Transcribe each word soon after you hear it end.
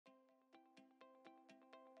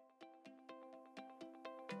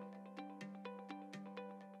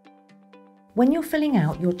When you're filling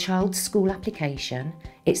out your child's school application,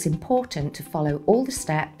 it's important to follow all the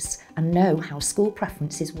steps and know how school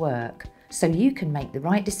preferences work so you can make the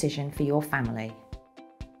right decision for your family.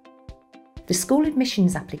 The school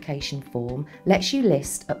admissions application form lets you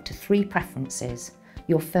list up to 3 preferences: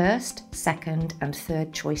 your first, second and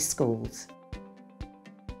third choice schools.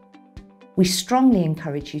 We strongly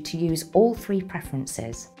encourage you to use all 3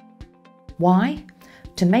 preferences. Why?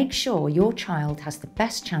 To make sure your child has the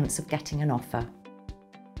best chance of getting an offer.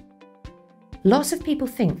 Lots of people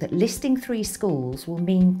think that listing 3 schools will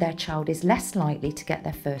mean their child is less likely to get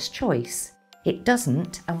their first choice. It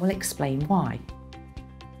doesn't, and we'll explain why.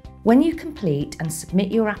 When you complete and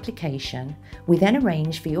submit your application, we then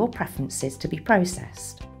arrange for your preferences to be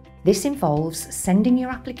processed. This involves sending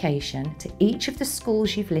your application to each of the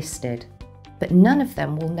schools you've listed, but none of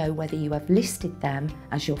them will know whether you have listed them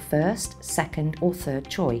as your first, second or third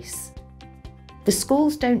choice. The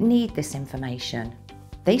schools don't need this information.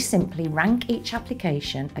 They simply rank each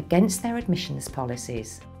application against their admissions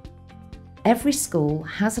policies. Every school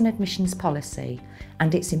has an admissions policy,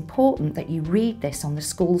 and it's important that you read this on the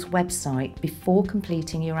school's website before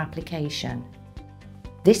completing your application.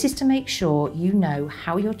 This is to make sure you know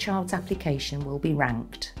how your child's application will be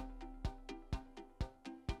ranked.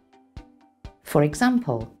 For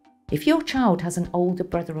example, if your child has an older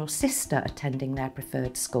brother or sister attending their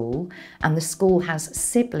preferred school and the school has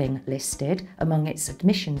sibling listed among its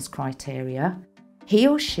admissions criteria, he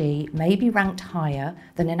or she may be ranked higher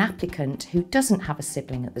than an applicant who doesn't have a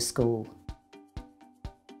sibling at the school.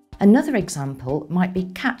 Another example might be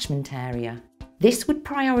catchment area. This would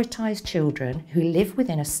prioritise children who live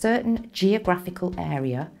within a certain geographical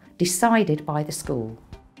area decided by the school.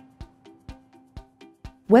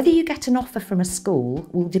 Whether you get an offer from a school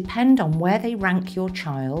will depend on where they rank your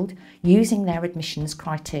child using their admissions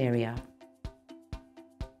criteria.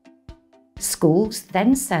 Schools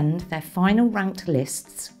then send their final ranked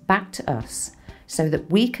lists back to us so that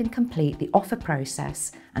we can complete the offer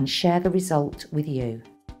process and share the result with you.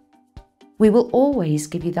 We will always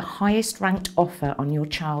give you the highest ranked offer on your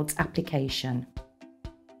child's application.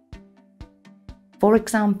 For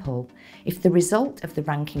example, if the result of the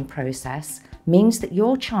ranking process means that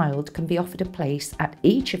your child can be offered a place at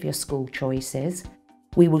each of your school choices,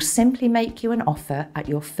 we will simply make you an offer at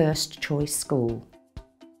your first choice school.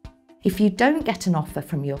 If you don't get an offer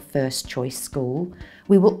from your first choice school,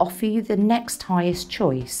 we will offer you the next highest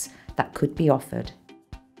choice that could be offered.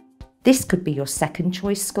 This could be your second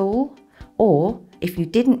choice school, or if you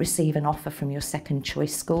didn't receive an offer from your second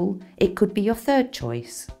choice school, it could be your third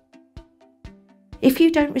choice. If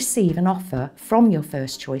you don't receive an offer from your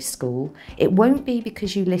first choice school, it won't be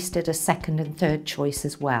because you listed a second and third choice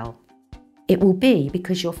as well. It will be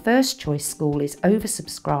because your first choice school is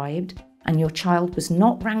oversubscribed and your child was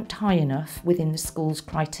not ranked high enough within the school's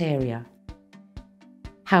criteria.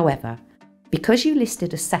 However, because you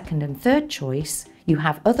listed a second and third choice, you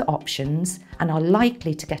have other options and are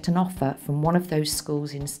likely to get an offer from one of those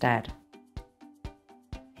schools instead.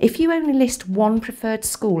 If you only list one preferred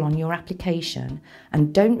school on your application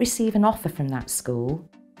and don't receive an offer from that school,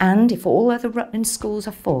 and if all other Rutland schools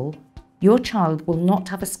are full, your child will not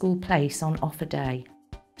have a school place on offer day.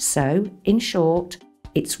 So, in short,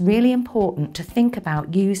 it's really important to think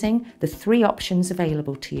about using the 3 options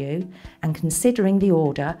available to you and considering the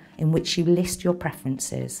order in which you list your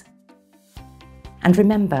preferences. And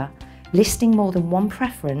remember, listing more than one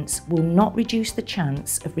preference will not reduce the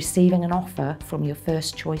chance of receiving an offer from your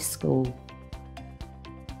first choice school.